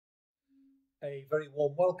A very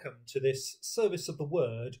warm welcome to this service of the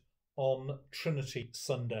Word on Trinity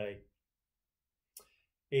Sunday.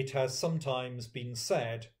 It has sometimes been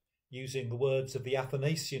said, using the words of the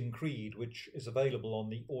Athanasian Creed, which is available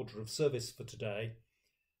on the order of service for today,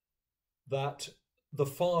 that the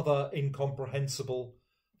Father incomprehensible,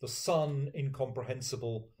 the Son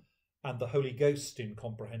incomprehensible, and the Holy Ghost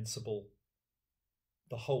incomprehensible,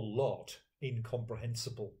 the whole lot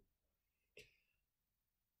incomprehensible.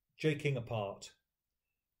 Joking apart,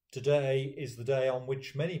 today is the day on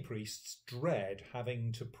which many priests dread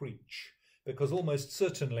having to preach, because almost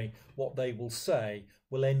certainly what they will say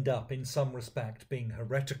will end up in some respect being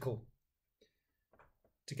heretical.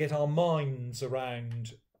 To get our minds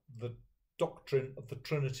around the doctrine of the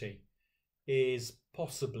Trinity is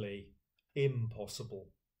possibly impossible.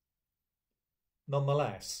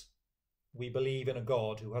 Nonetheless, we believe in a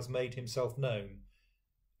God who has made himself known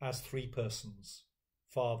as three persons: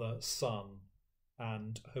 Father, Son,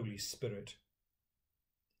 and Holy Spirit.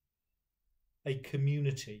 A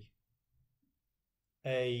community,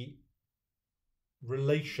 a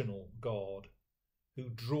relational God who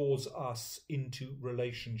draws us into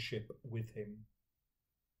relationship with him.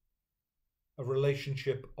 A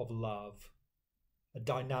relationship of love, a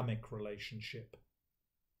dynamic relationship,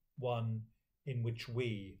 one in which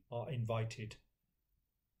we are invited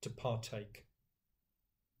to partake.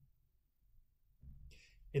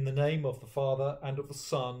 In the name of the Father, and of the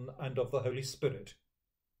Son, and of the Holy Spirit.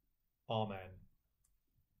 Amen.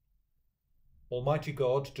 Almighty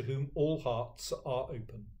God, to whom all hearts are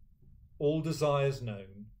open, all desires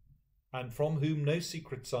known, and from whom no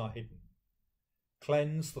secrets are hidden,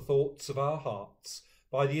 cleanse the thoughts of our hearts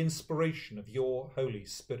by the inspiration of your Holy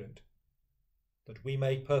Spirit, that we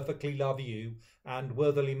may perfectly love you and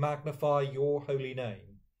worthily magnify your holy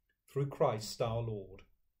name, through Christ our Lord.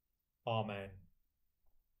 Amen.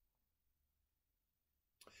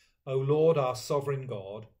 O Lord, our sovereign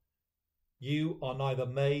God, you are neither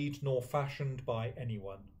made nor fashioned by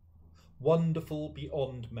anyone, wonderful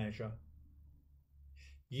beyond measure.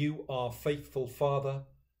 You are faithful Father,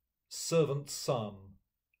 servant Son,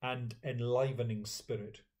 and enlivening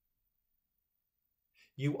Spirit.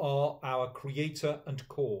 You are our Creator and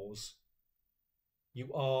cause.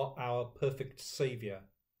 You are our perfect Saviour.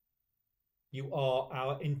 You are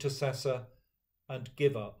our intercessor and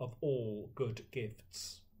giver of all good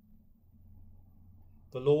gifts.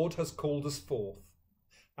 The Lord has called us forth.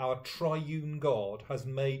 Our triune God has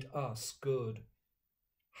made us good.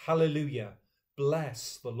 Hallelujah!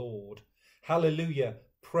 Bless the Lord. Hallelujah!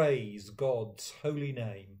 Praise God's holy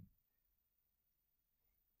name.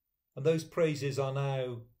 And those praises are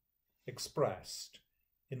now expressed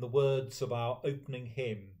in the words of our opening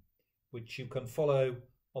hymn, which you can follow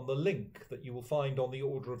on the link that you will find on the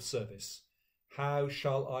order of service. How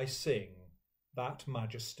shall I sing that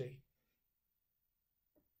majesty?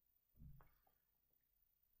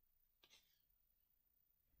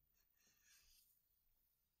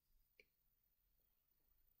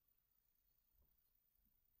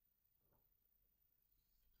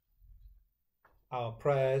 Our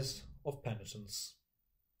prayers of penitence.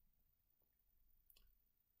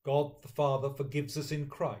 God the Father forgives us in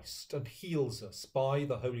Christ and heals us by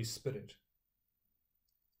the Holy Spirit.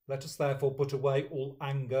 Let us therefore put away all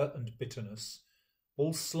anger and bitterness,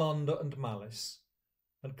 all slander and malice,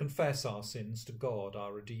 and confess our sins to God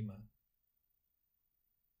our Redeemer.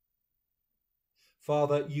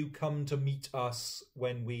 Father, you come to meet us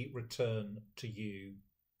when we return to you.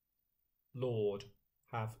 Lord,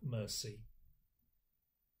 have mercy.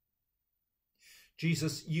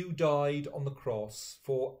 Jesus, you died on the cross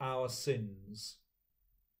for our sins.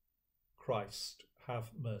 Christ,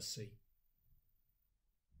 have mercy.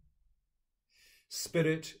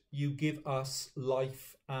 Spirit, you give us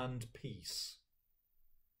life and peace.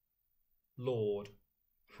 Lord,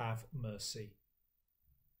 have mercy.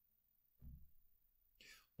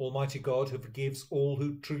 Almighty God, who forgives all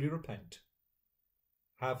who truly repent,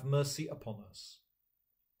 have mercy upon us.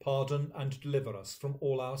 Pardon and deliver us from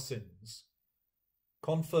all our sins.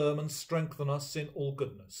 Confirm and strengthen us in all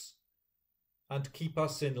goodness, and keep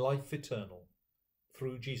us in life eternal,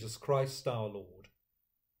 through Jesus Christ our Lord.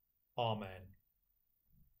 Amen.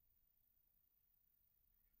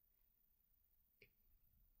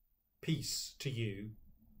 Peace to you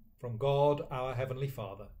from God our Heavenly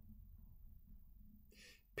Father.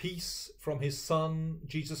 Peace from his Son,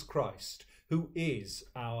 Jesus Christ, who is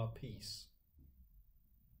our peace.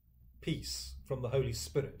 Peace from the Holy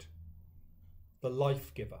Spirit, the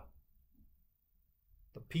life-giver.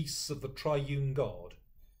 The peace of the triune God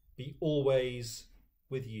be always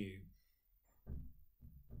with you.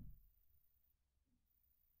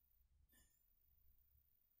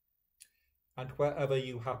 and wherever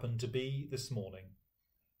you happen to be this morning,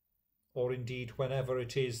 or indeed whenever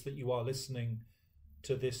it is that you are listening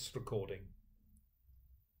to this recording,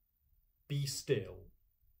 be still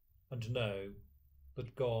and know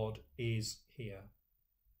that God is here.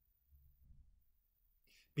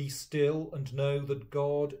 Be still and know that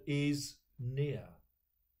God is near.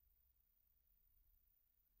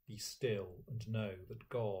 Be still and know that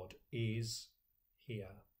God is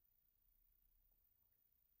here.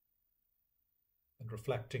 And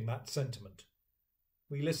reflecting that sentiment,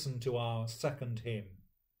 we listen to our second hymn.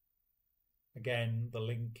 Again, the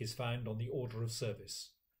link is found on the order of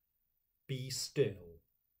service. Be still,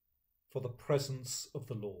 for the presence of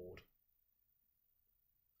the Lord,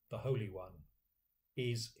 the Holy One,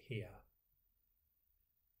 is here.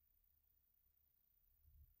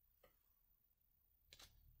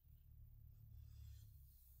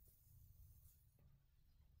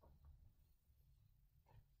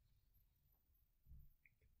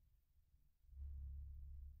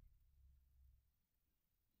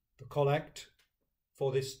 The collect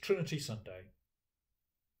for this Trinity Sunday.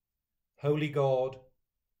 Holy God,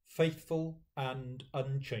 faithful and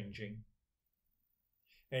unchanging,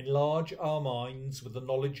 enlarge our minds with the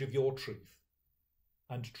knowledge of your truth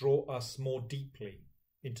and draw us more deeply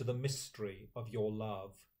into the mystery of your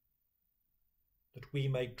love, that we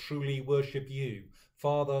may truly worship you,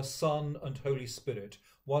 Father, Son and Holy Spirit,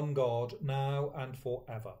 one God, now and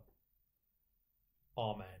forever.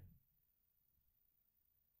 Amen.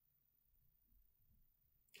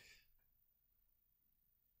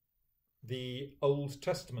 The Old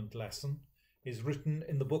Testament lesson is written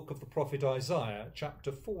in the book of the prophet Isaiah, chapter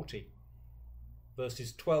 40,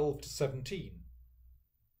 verses 12 to 17,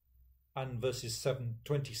 and verses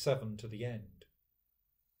 27 to the end.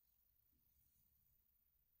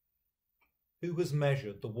 Who has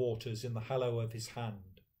measured the waters in the hollow of his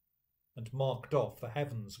hand, and marked off the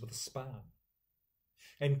heavens with a span,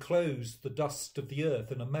 enclosed the dust of the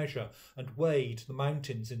earth in a measure, and weighed the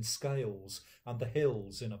mountains in scales, and the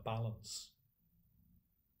hills in a balance?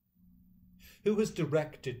 Who has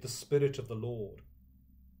directed the Spirit of the Lord,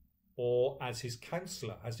 or as his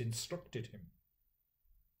counsellor has instructed him?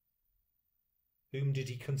 Whom did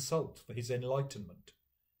he consult for his enlightenment?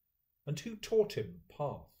 And who taught him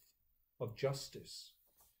path of justice?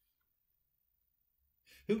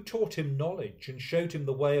 Who taught him knowledge and showed him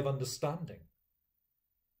the way of understanding?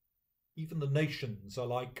 Even the nations are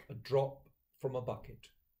like a drop from a bucket,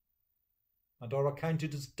 and are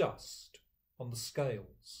accounted as dust on the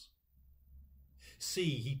scales.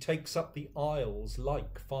 See, he takes up the isles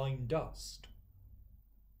like fine dust.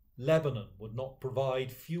 Lebanon would not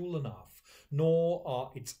provide fuel enough, nor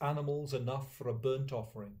are its animals enough for a burnt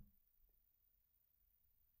offering.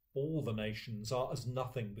 All the nations are as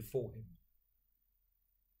nothing before him.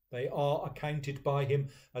 They are accounted by him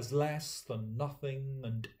as less than nothing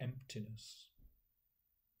and emptiness.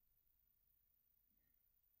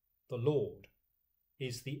 The Lord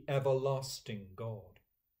is the everlasting God,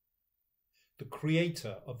 the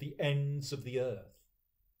creator of the ends of the earth.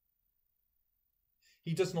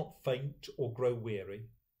 He does not faint or grow weary.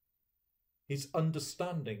 His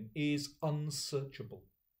understanding is unsearchable.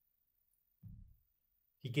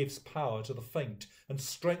 He gives power to the faint and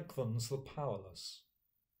strengthens the powerless.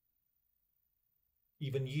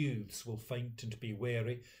 Even youths will faint and be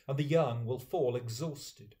weary, and the young will fall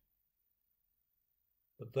exhausted.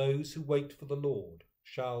 But those who wait for the Lord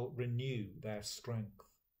shall renew their strength.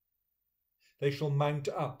 They shall mount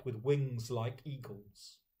up with wings like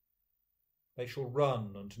eagles. They shall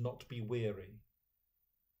run and not be weary.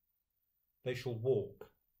 They shall walk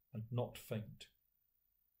and not faint.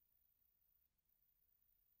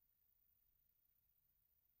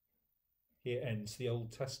 Here ends the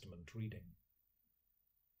Old Testament reading.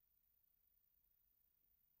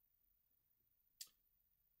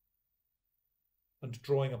 And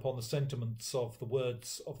drawing upon the sentiments of the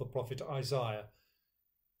words of the prophet Isaiah,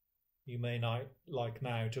 you may like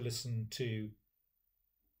now to listen to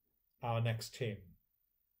our next hymn,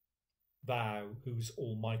 Thou Whose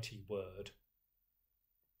Almighty Word.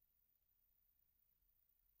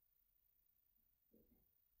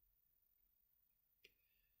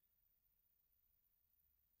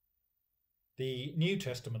 The New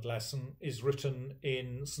Testament lesson is written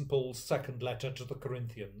in St. Paul's second letter to the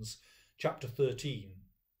Corinthians, chapter 13,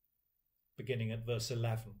 beginning at verse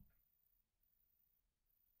 11.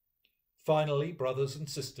 Finally, brothers and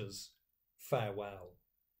sisters, farewell.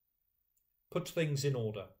 Put things in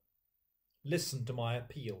order. Listen to my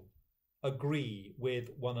appeal. Agree with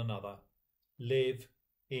one another. Live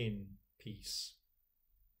in peace.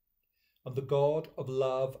 And the God of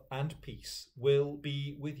love and peace will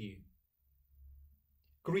be with you.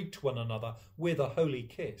 Greet one another with a holy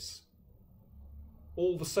kiss.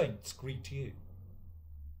 All the saints greet you.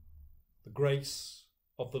 The grace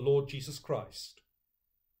of the Lord Jesus Christ,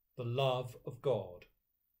 the love of God,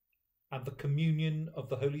 and the communion of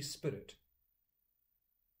the Holy Spirit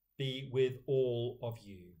be with all of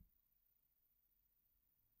you.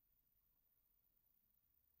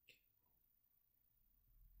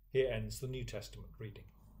 Here ends the New Testament reading.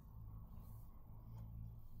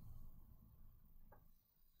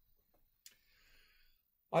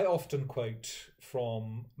 I often quote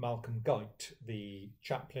from Malcolm Guite, the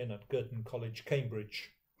chaplain at Girton College,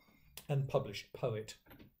 Cambridge, and published poet.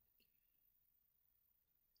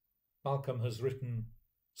 Malcolm has written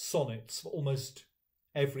sonnets for almost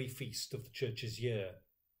every feast of the Church's year,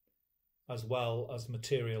 as well as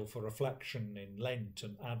material for reflection in Lent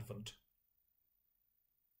and Advent.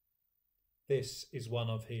 This is one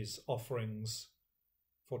of his offerings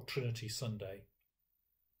for Trinity Sunday.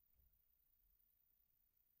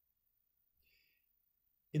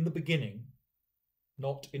 In the beginning,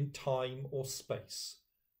 not in time or space,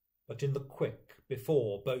 but in the quick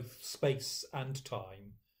before both space and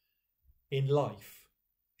time, in life,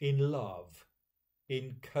 in love,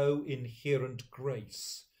 in co-inherent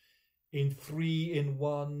grace, in three in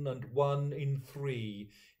one and one in three,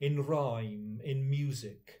 in rhyme, in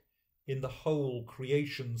music, in the whole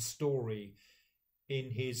creation story,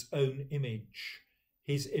 in his own image,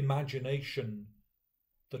 his imagination,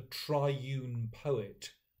 the triune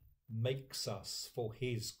poet makes us for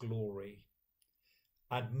his glory,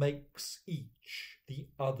 and makes each the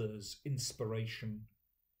other's inspiration.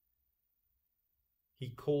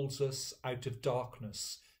 He calls us out of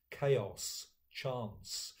darkness, chaos,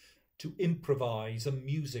 chance, to improvise a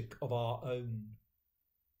music of our own,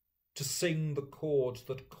 to sing the chord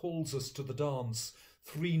that calls us to the dance,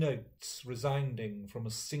 3 notes resounding from a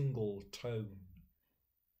single tone,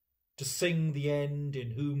 to sing the end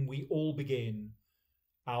in whom we all begin,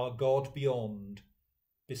 our God beyond,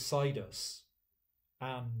 beside us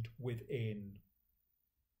and within.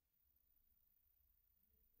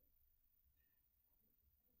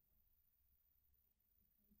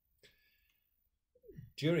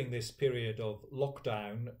 During this period of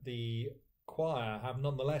lockdown, the choir have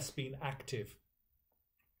nonetheless been active,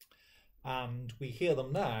 and we hear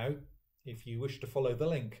them now, if you wish to follow the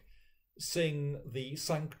link, sing the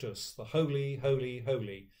Sanctus, the Holy, Holy,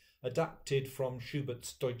 Holy, adapted from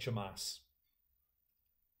Schubert's Deutsche Mass.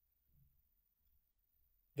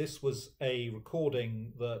 This was a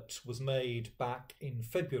recording that was made back in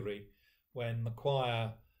February when the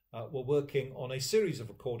choir were working on a series of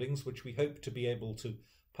recordings which we hope to be able to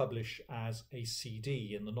publish as a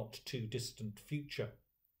CD in the not too distant future.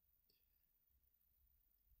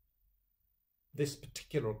 This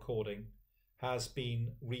particular recording has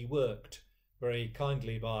been reworked very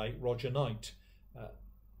kindly by Roger Knight,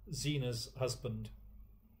 Zena's husband,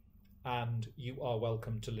 and you are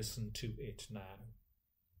welcome to listen to it now.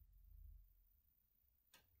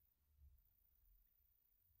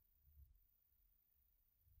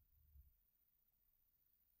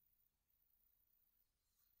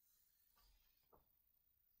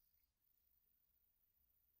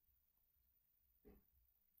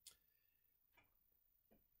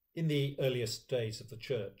 In the earliest days of the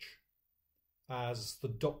Church, as the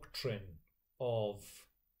doctrine of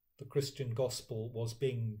the Christian gospel was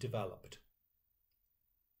being developed,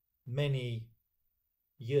 many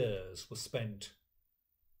years were spent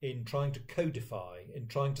in trying to codify, in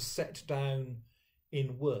trying to set down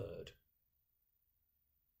in word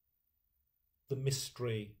the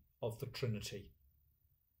mystery of the Trinity.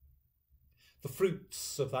 The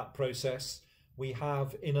fruits of that process we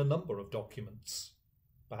have in a number of documents,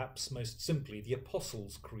 perhaps most simply the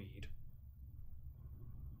Apostles' Creed,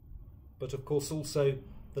 but of course also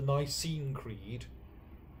the Nicene Creed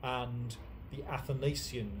and the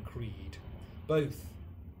Athanasian Creed, both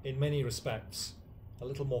in many respects a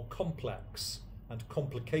little more complex and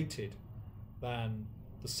complicated than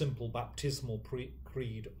the simple baptismal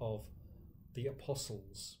creed of the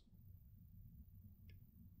Apostles.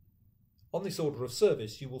 On this order of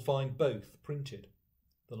service you will find both printed.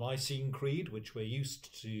 The Nicene Creed, which we're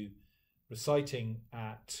used to reciting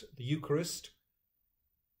at the Eucharist,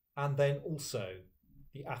 and then also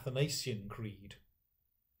the Athanasian Creed,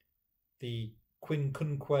 the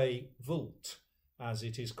Quincunque Vult, as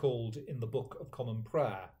it is called in the Book of Common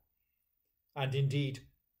Prayer. And indeed,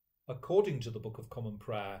 according to the Book of Common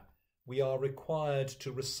Prayer, we are required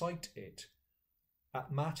to recite it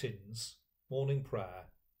at Matins, morning prayer,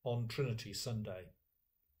 on Trinity Sunday.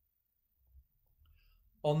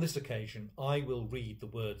 On this occasion, I will read the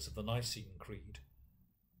words of the Nicene Creed,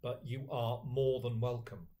 but you are more than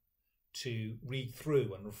welcome to read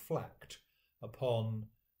through and reflect upon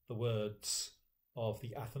the words of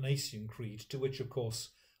the Athanasian Creed, to which, of course,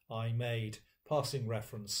 I made passing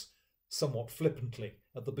reference somewhat flippantly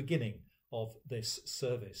at the beginning of this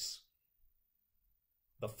service.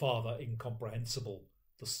 The Father incomprehensible,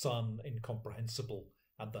 the Son incomprehensible,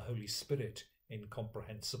 and the Holy Spirit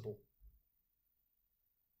incomprehensible.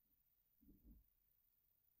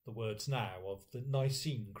 The words now of the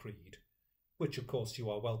Nicene Creed, which of course you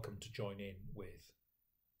are welcome to join in with.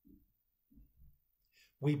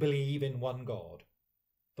 We believe in one God,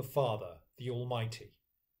 the Father, the Almighty,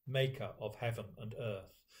 maker of heaven and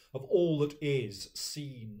earth, of all that is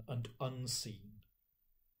seen and unseen.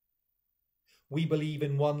 We believe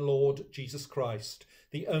in one Lord Jesus Christ,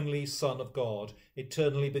 the only Son of God,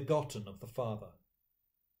 eternally begotten of the Father,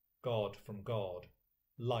 God from God,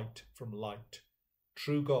 light from light,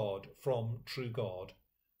 true God from true God,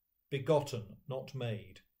 begotten, not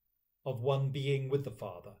made, of one being with the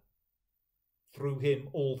Father. Through him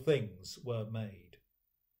all things were made.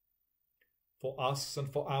 For us and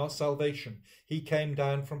for our salvation he came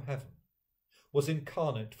down from heaven, was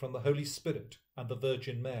incarnate from the Holy Spirit and the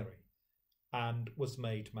Virgin Mary, and was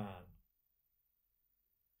made man.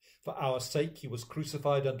 For our sake he was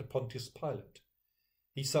crucified under Pontius Pilate.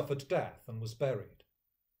 He suffered death and was buried.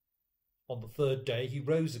 On the third day he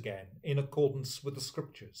rose again in accordance with the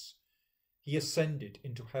Scriptures. He ascended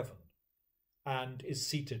into heaven and is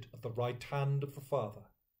seated at the right hand of the Father.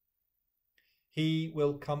 He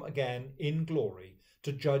will come again in glory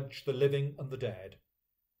to judge the living and the dead,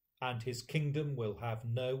 and his kingdom will have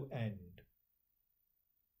no end.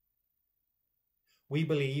 We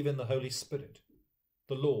believe in the Holy Spirit,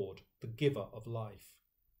 the Lord, the giver of life,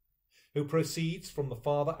 who proceeds from the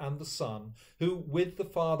Father and the Son, who with the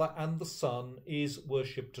Father and the Son is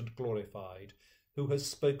worshipped and glorified, who has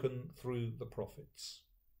spoken through the prophets.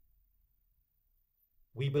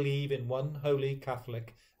 We believe in one holy,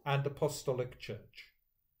 Catholic and Apostolic Church.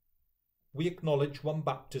 We acknowledge one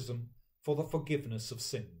baptism for the forgiveness of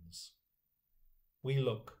sins. We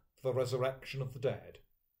look for the resurrection of the dead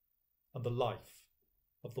and the life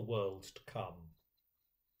of the world to come.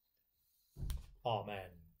 Amen.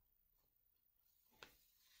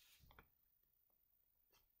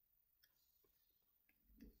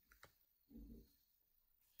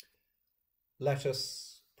 Let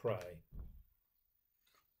us pray.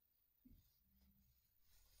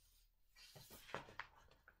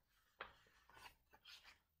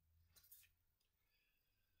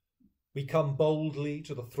 We come boldly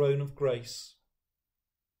to the throne of grace,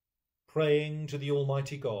 praying to the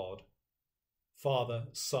Almighty God, Father,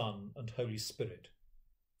 Son, and Holy Spirit,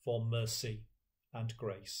 for mercy and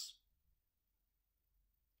grace.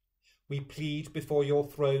 We plead before your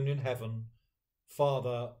throne in heaven,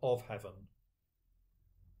 Father of heaven,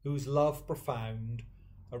 whose love profound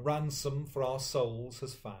a ransom for our souls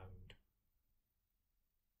has found.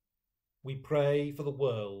 We pray for the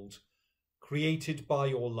world, created by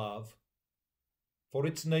your love, for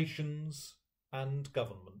its nations and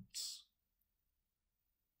governments.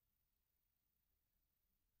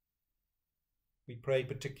 We pray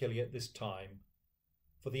particularly at this time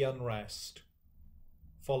for the unrest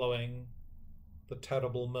following the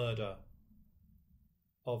terrible murder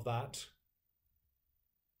of that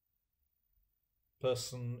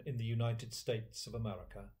person in the United States of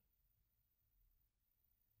America.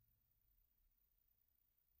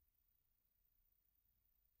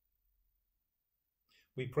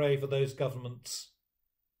 We pray for those governments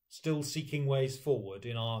still seeking ways forward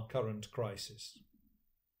in our current crisis.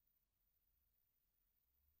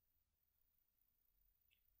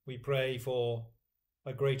 We pray for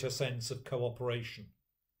a greater sense of cooperation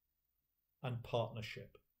and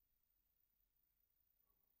partnership.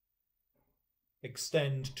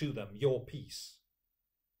 Extend to them your peace,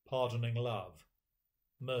 pardoning love,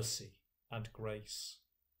 mercy, and grace.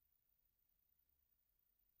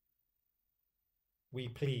 We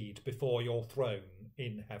plead before your throne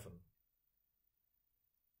in heaven.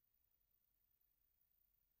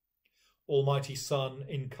 Almighty Son,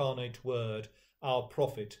 incarnate Word, our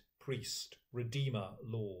prophet, priest, Redeemer,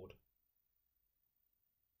 Lord.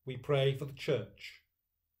 We pray for the Church,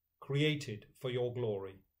 created for your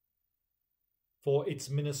glory, for its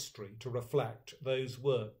ministry to reflect those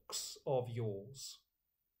works of yours.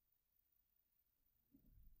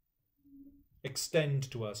 Extend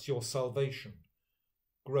to us your salvation,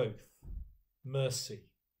 growth, mercy,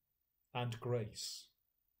 and grace.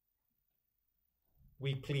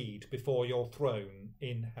 We plead before your throne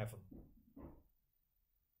in heaven.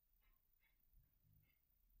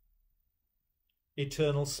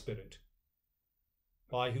 Eternal Spirit,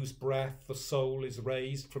 by whose breath the soul is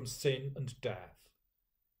raised from sin and death.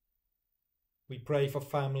 We pray for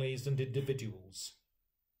families and individuals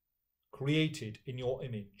created in your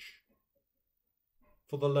image,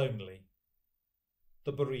 for the lonely,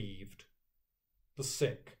 the bereaved, the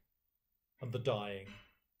sick, and the dying.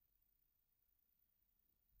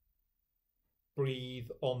 Breathe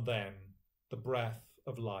on them the breath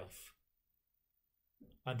of life,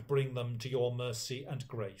 and bring them to your mercy and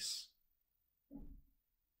grace.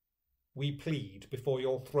 We plead before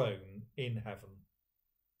your throne in heaven.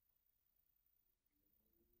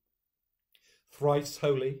 Thrice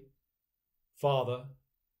holy, Father,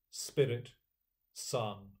 Spirit,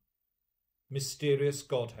 Son, mysterious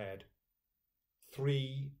Godhead,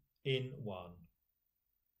 three in one.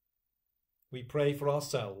 We pray for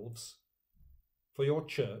ourselves, for your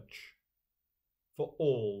church, for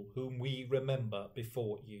all whom we remember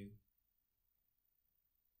before you.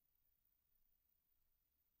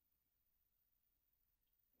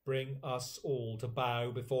 Bring us all to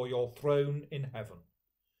bow before your throne in heaven,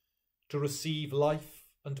 to receive life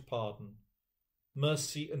and pardon,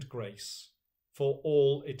 mercy and grace for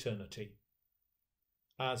all eternity,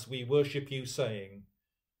 as we worship you, saying,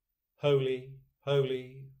 Holy,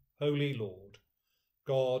 holy, holy Lord,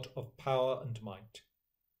 God of power and might.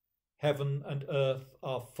 Heaven and earth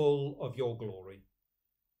are full of your glory.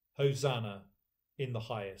 Hosanna in the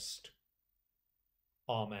highest.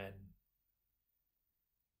 Amen.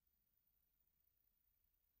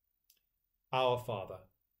 Our Father,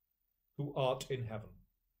 who art in heaven,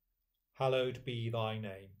 hallowed be thy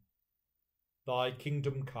name. Thy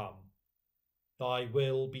kingdom come, thy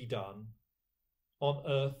will be done, on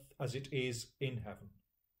earth as it is in heaven.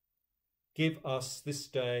 Give us this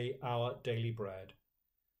day our daily bread,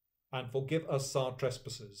 and forgive us our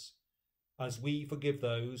trespasses, as we forgive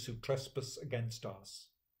those who trespass against us.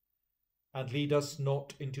 And lead us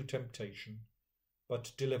not into temptation,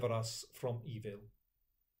 but deliver us from evil.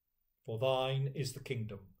 For thine is the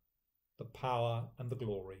kingdom, the power and the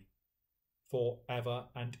glory, for ever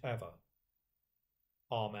and ever.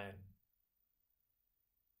 Amen.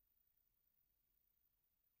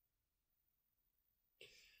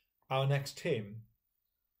 Our next hymn,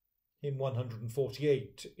 hymn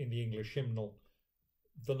 148 in the English hymnal.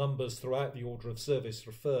 The numbers throughout the order of service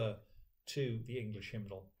refer to the English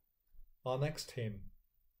hymnal. Our next hymn,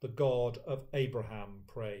 The God of Abraham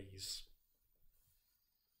Praise.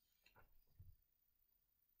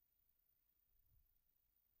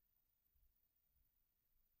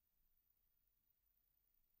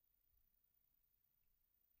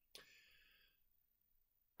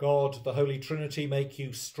 God, the Holy Trinity, make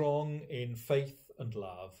you strong in faith and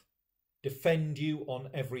love, defend you on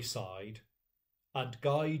every side, and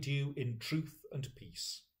guide you in truth and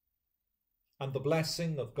peace. And the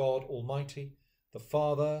blessing of God Almighty, the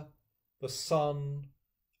Father, the Son,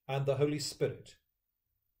 and the Holy Spirit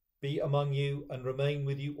be among you and remain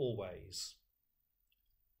with you always.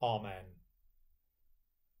 Amen.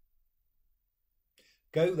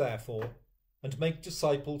 Go therefore and make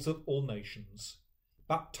disciples of all nations,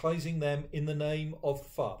 baptizing them in the name of the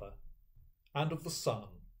Father, and of the Son,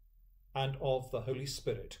 and of the Holy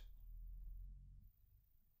Spirit.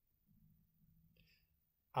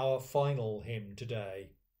 Our final hymn today,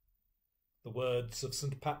 the words of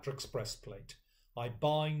St. Patrick's breastplate, I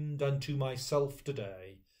bind unto myself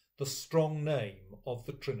today the strong name of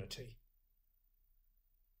the Trinity.